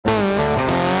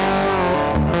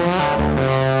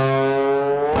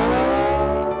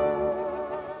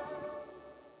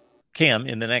Cam,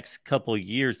 in the next couple of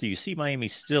years, do you see Miami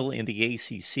still in the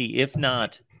ACC? If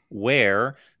not,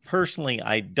 where? Personally,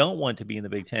 I don't want to be in the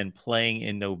Big Ten playing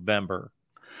in November.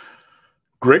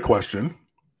 Great question.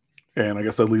 And I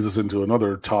guess that leads us into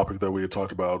another topic that we had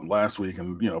talked about last week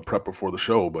and, prep before the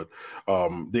show. But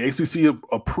the ACC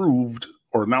approved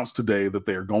or announced today that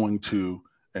they are going to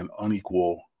an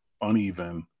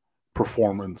uneven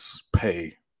performance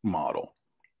pay model.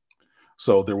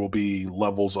 So there will be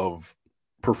levels of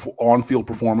on-field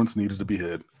performance needed to be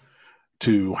hit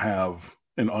to have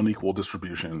an unequal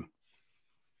distribution.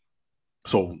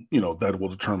 So, that will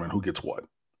determine who gets what.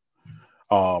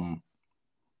 I'm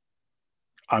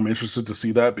interested to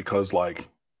see that because,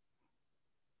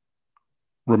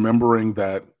 remembering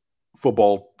that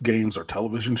football games are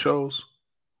television shows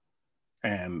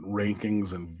and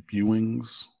rankings and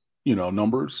viewings,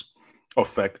 numbers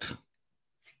affect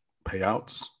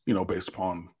payouts, based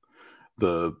upon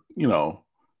the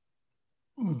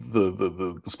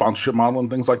sponsorship model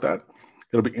and things like that.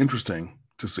 It'll be interesting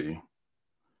to see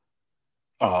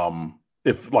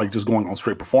if just going on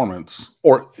straight performance,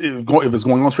 or if it's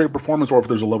going on straight performance, or if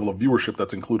there's a level of viewership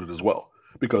that's included as well.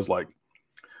 Because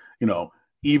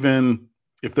even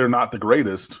if they're not the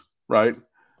greatest, right?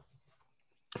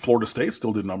 Florida State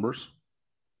still did numbers.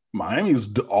 Miami's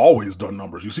always done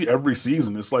numbers. You see every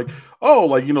season. It's the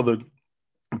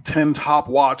 10 top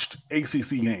watched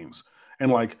ACC games,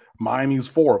 and Miami's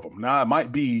 4 of them. Now it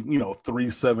might be 3,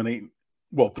 7, 8,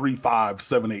 3, 5,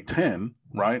 7, 8, 10,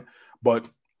 right? But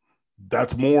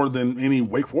that's more than any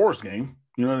Wake Forest game.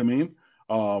 You know what I mean?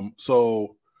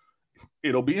 So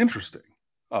it'll be interesting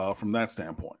from that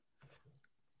standpoint.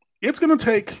 It's going to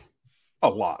take a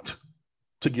lot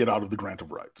to get out of the grant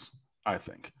of rights, I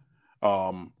think.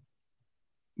 Going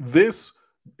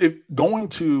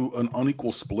to an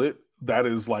unequal split, that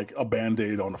is like a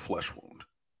Band-Aid on a flesh wound,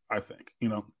 I think.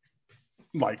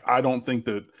 I don't think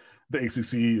that the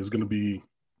ACC is going to be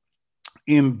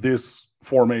in this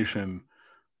formation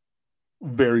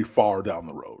very far down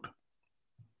the road.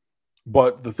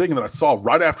 But the thing that I saw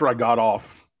right after I got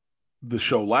off the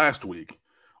show last week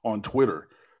on Twitter,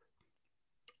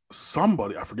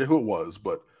 somebody, I forget who it was,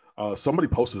 but somebody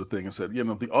posted a thing and said,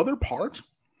 the other part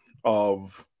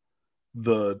of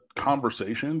the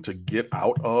conversation to get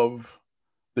out of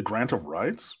the grant of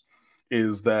rights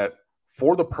is that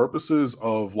for the purposes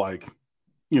of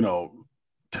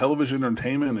television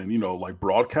entertainment and,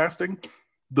 broadcasting,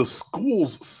 the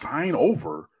schools sign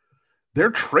over their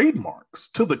trademarks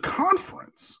to the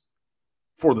conference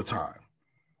for the time.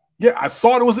 Yeah, I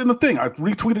saw it was in the thing. I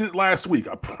retweeted it last week.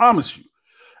 I promise you.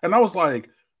 And I was like,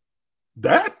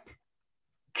 that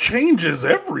changes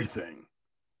everything.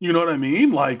 You know what I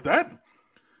mean?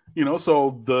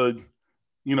 So the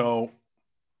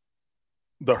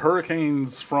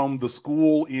Hurricanes from the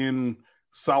school in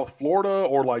South Florida,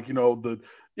 or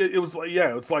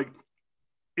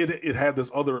it had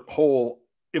this other whole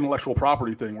intellectual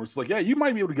property thing where it's you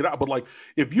might be able to get out, but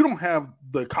if you don't have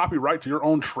the copyright to your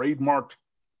own trademarked,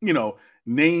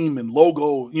 name and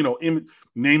logo,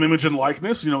 name, image, and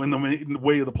likeness, in the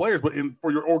way of the players, but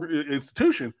for your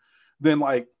institution, then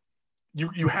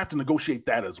you have to negotiate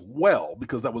that as well,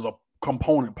 because that was a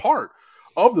component part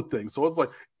of the thing. So it's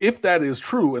if that is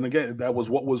true, and again, that was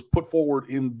what was put forward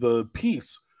in the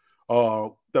piece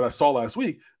that I saw last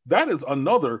week, that is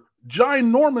another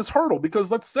ginormous hurdle,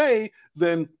 because let's say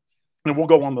then, and we'll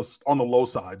go on the low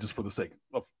side just for the sake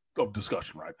of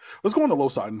discussion, right? Let's go on the low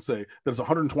side and say that it's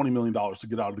 $120 million to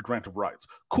get out of the grant of rights.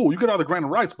 Cool, you get out of the grant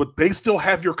of rights, but they still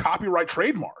have your copyright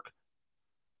trademark,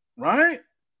 right?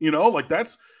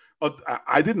 That's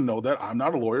I didn't know that. I'm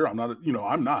not a lawyer. I'm not.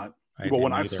 I'm not. But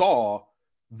when I saw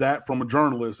that from a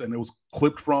journalist, and it was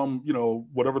clipped from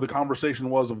whatever the conversation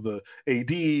was of the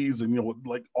ADs and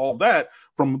all that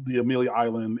from the Amelia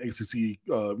Island ACC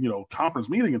conference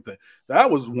meeting and thing,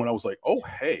 that was when I was like, oh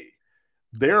hey,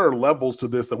 there are levels to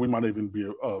this that we might even be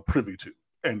privy to,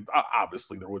 and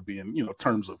obviously there would be in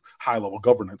terms of high level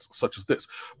governance such as this.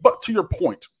 But to your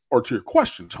point, or to your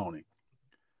question, Tony,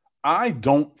 I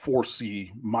don't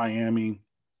foresee Miami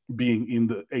being in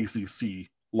the ACC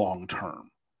long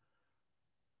term.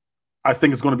 I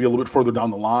think it's going to be a little bit further down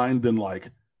the line than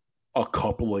a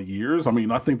couple of years. I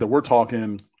mean, I think that we're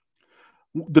talking,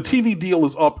 the TV deal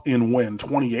is up in when,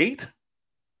 28?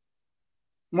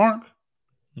 Mark?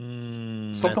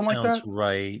 Something like that?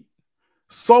 Right.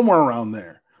 Somewhere around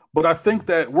there. But I think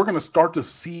that we're going to start to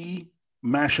see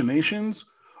machinations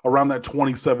around that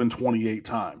 27, 28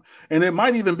 time. And it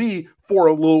might even be for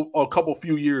a couple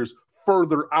few years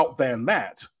further out than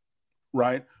that,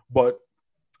 right? But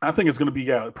I think it's going to be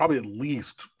probably at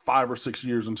least 5 or 6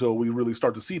 years until we really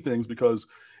start to see things, because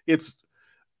it's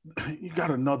you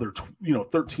got another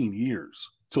 13 years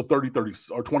till 30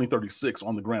 or 2036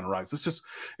 on the grant of rights.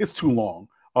 It's too long.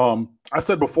 I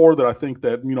said before that I think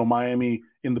that Miami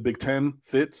in the Big Ten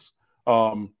fits.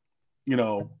 A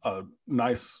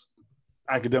nice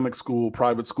academic school,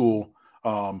 private school.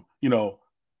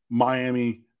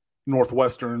 Miami,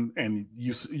 Northwestern, and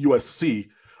USC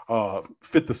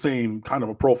fit the same kind of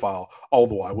a profile.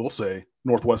 Although I will say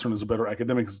Northwestern is a better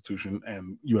academic institution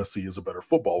and USC is a better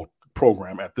football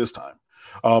program at this time.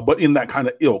 But in that kind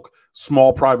of ilk,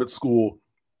 small private school,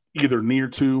 either near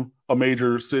to a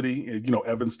major city,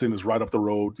 Evanston is right up the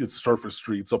road. It's surface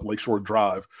streets up Lakeshore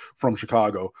Drive from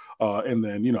Chicago. And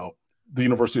then, the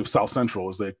University of South Central,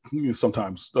 as they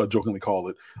sometimes jokingly call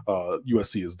it,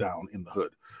 USC is down in the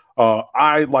hood.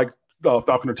 I like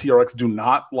Falconer TRX do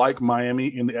not like Miami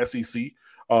in the SEC.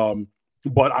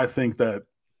 But I think that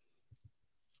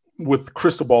with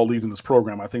Cristobal leading this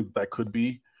program, I think that could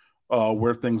be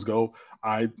where things go.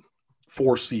 I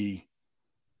foresee.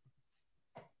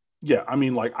 Yeah,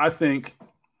 I think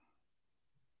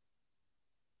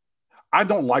I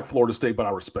don't like Florida State, but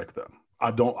I respect them.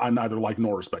 I neither like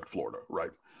nor respect Florida, right?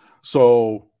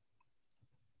 So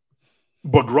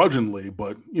begrudgingly,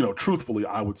 but truthfully,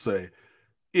 I would say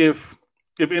if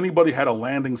anybody had a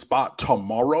landing spot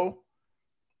tomorrow,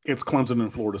 it's Clemson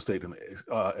and Florida State in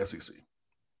the SEC.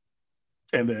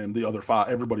 And then the other five,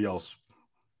 everybody else,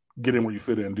 get in where you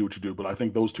fit in, do what you do. But I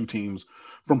think those two teams,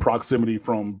 from proximity,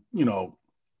 from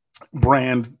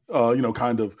brand,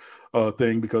 kind of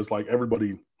thing, because like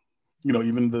everybody,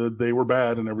 even they were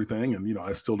bad and everything, and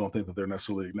I still don't think that they're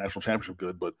necessarily national championship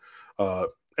good, but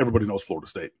everybody knows Florida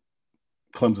State.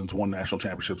 Clemson's won national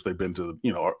championships. They've been to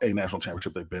a national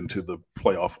championship. They've been to the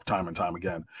playoff time and time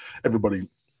again.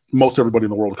 Most everybody in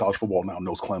the world of college football now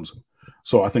knows Clemson.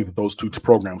 So I think that those two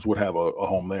programs would have a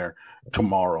home there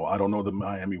tomorrow. I don't know that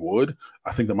Miami would.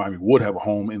 I think that Miami would have a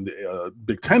home in the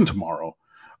Big Ten tomorrow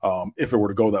if it were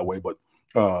to go that way. But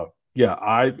yeah,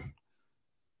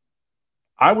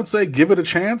 I would say give it a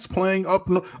chance playing up.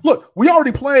 Look, we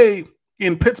already play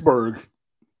in Pittsburgh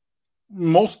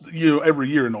every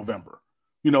year in November.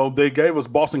 They gave us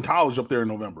Boston College up there in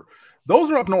November. Those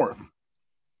are up north.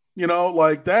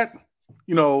 Like that.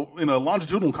 In a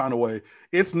longitudinal kind of way,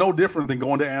 it's no different than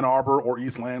going to Ann Arbor or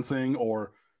East Lansing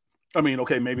or,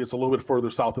 okay, maybe it's a little bit further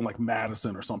south in like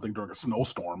Madison or something during a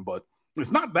snowstorm, but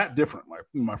it's not that different,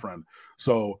 my friend.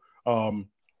 So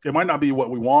it might not be what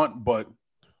we want, but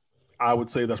I would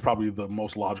say that's probably the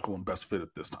most logical and best fit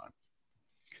at this time.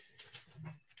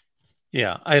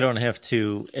 Yeah, I don't have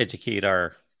to educate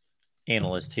our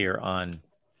analyst here on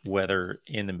weather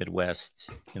in the Midwest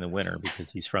in the winter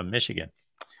because he's from Michigan.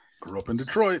 Grew up in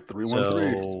Detroit,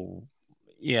 313. So,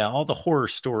 yeah, all the horror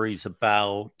stories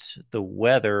about the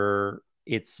weather,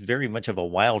 it's very much of a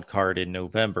wild card in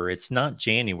November. It's not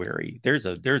January. There's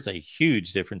a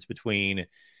huge difference between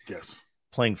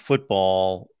playing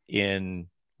football in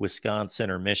Wisconsin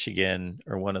or Michigan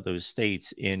or one of those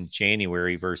states in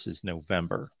January versus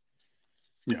November.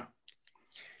 Yeah.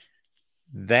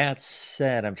 That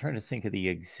said, I'm trying to think of the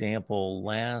example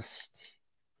last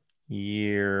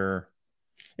year.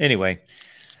 Anyway,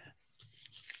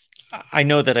 I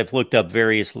know that I've looked up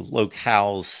various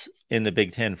locales in the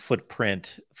Big Ten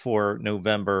footprint for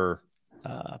November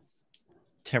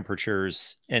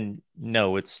temperatures, and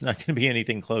no, it's not going to be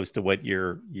anything close to what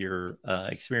you're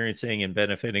experiencing and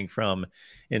benefiting from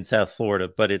in South Florida.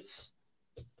 But it's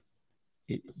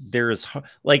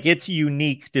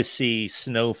unique to see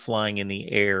snow flying in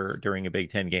the air during a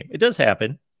Big Ten game. It does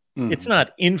happen. Mm-hmm. It's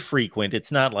not infrequent.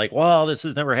 It's not like, wow, this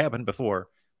has never happened before.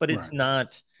 But it's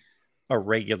not a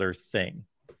regular thing.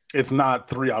 It's not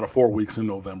 3 out of 4 weeks in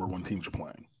November when teams are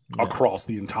playing across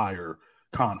the entire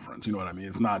conference. You know what I mean?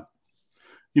 It's not,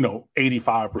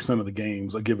 85% of the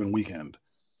games a given weekend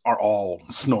are all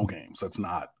snow games. That's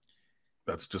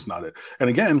just not it. And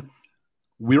again,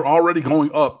 we're already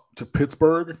going up to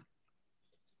Pittsburgh,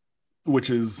 which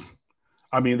is,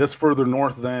 that's further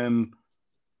north than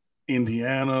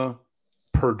Indiana,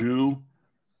 Purdue.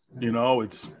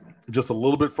 It's just a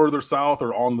little bit further south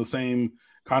or on the same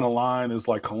kind of line as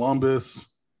like Columbus.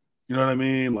 You know what I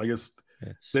mean? Like it's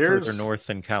further north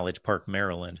than College Park,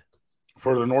 Maryland.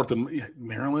 Further north than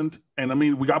Maryland. And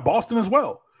we got Boston as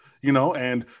well,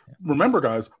 and remember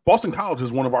guys, Boston College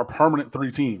is one of our permanent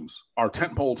 3 teams, our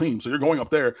tentpole team. So you're going up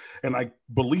there. And I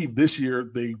believe this year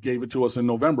they gave it to us in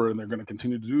November and they're going to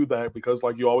continue to do that because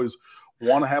like you always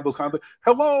want to have those kind of things.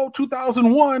 Hello,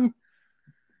 2001.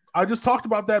 I just talked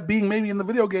about that being maybe in the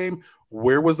video game.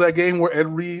 Where was that game where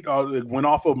Ed Reed went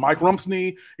off of Mike Rump's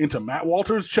knee into Matt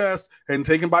Walters' chest and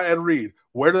taken by Ed Reed?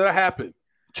 Where did that happen?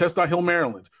 Chestnut Hill,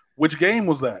 Maryland. Which game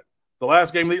was that? The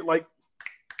last game they like,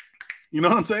 you know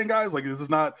what I'm saying, guys? Like, this is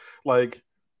not like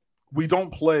we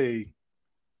don't play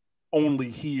only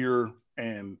here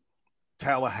and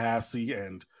Tallahassee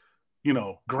and, you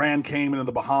know, Grand Cayman in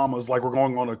the Bahamas, like we're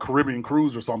going on a Caribbean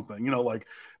cruise or something. You know, like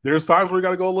there's times where we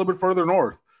got to go a little bit further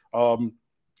north.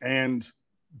 And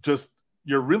just,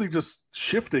 you're really just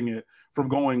shifting it from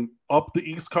going up the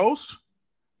East Coast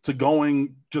to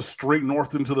going just straight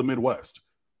north into the Midwest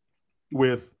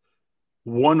with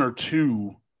one or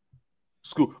two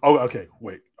school. Oh, okay.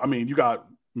 Wait. I mean, you got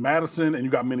Madison and you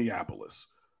got Minneapolis.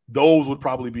 Those would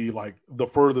probably be like the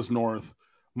furthest north,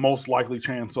 most likely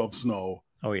chance of snow.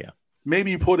 Oh yeah.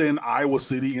 Maybe you put in Iowa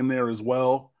City in there as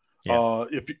well. Yeah.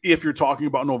 If you're talking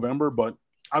about November, but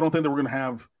I don't think that we're going to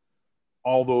have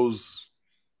all those,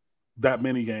 that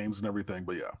many games and everything.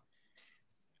 But yeah.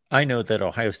 I know that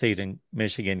Ohio State and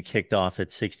Michigan kicked off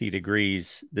at 60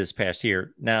 degrees this past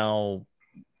year. Now,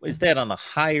 is that on the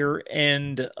higher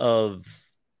end of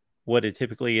what it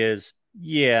typically is?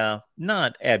 Yeah,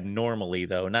 not abnormally,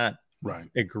 though, not right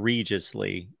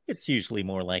egregiously. It's usually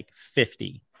more like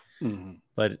 50. Mm-hmm.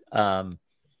 But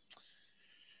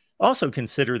also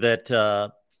consider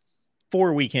that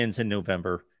 4 weekends in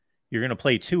November, you're going to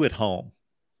play 2 at home.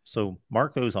 So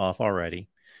mark those off already.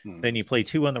 Mm-hmm. Then you play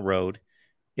 2 on the road.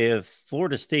 If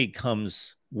Florida State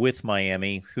comes with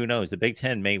Miami, who knows? The Big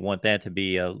Ten may want that to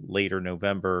be a later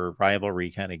November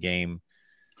rivalry kind of game.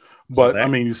 But, so I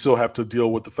mean, you still have to deal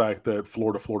with the fact that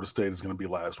Florida State is going to be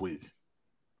last week.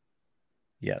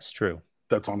 Yes, true.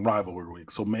 That's on rivalry week.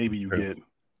 So maybe you get,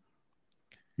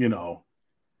 you know,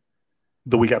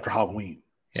 the week after Halloween.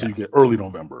 So you get early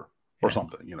November or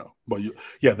something, you know. But,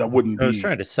 that wouldn't be. I was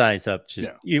trying to size up. Just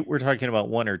we're talking about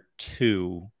 1 or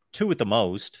 2 at the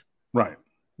most. Right.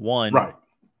 1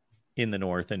 in the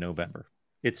north in November.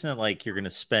 It's not like you're going to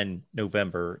spend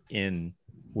November in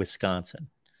Wisconsin.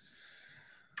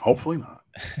 Hopefully not.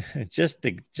 just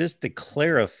to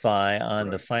clarify on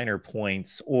the finer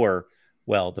points, or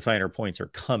well, the finer points are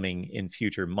coming in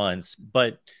future months,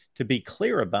 but to be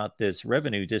clear about this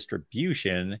revenue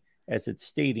distribution, as it's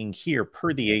stating here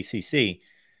per the ACC,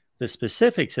 the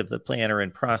specifics of the plan are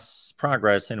in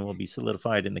progress and will be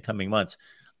solidified in the coming months.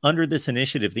 Under this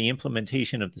initiative, the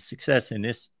implementation of the success in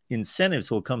this incentives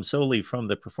will come solely from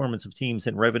the performance of teams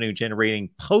in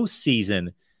revenue-generating postseason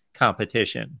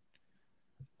competition.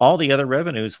 All the other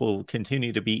revenues will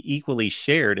continue to be equally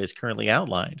shared as currently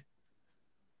outlined.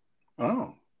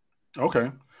 Oh,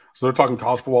 okay. So they're talking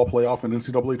college football playoff and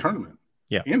NCAA tournament.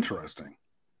 Yeah. Interesting.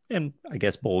 And I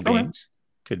guess bowl games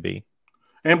could be.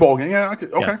 And bowl game. Yeah.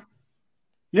 Okay.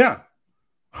 Yeah.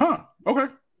 Huh. Okay.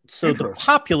 So the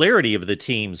popularity of the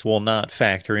teams will not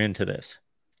factor into this.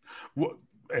 Well,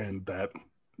 and that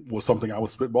was something I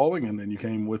was spitballing, and then you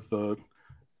came with the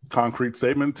concrete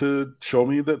statement to show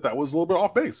me that that was a little bit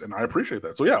off base, and I appreciate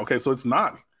that. So yeah, okay, so it's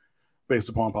not based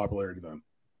upon popularity then.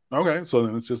 Okay, so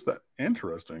then it's just that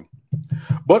interesting.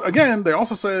 But again, they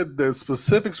also said the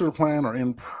specifics of the plan are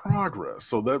in progress,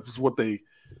 so that's what they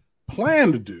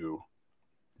plan to do.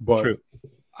 But True.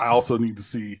 I also need to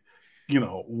see, you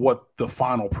know, what the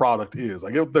final product is.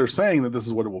 I get they're saying that this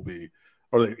is what it will be,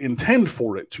 or they intend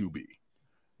for it to be,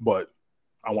 but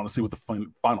I want to see what the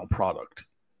final product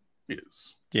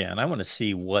is. Yeah, and I want to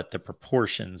see what the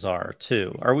proportions are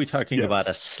too. Are we talking about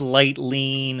a slight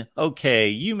lean? Okay,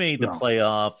 you made the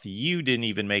playoff. You didn't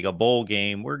even make a bowl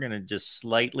game. We're going to just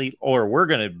slightly, or we're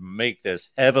going to make this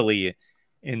heavily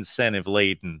incentive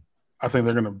laden. I think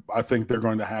they're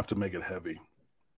going to have to make it heavy.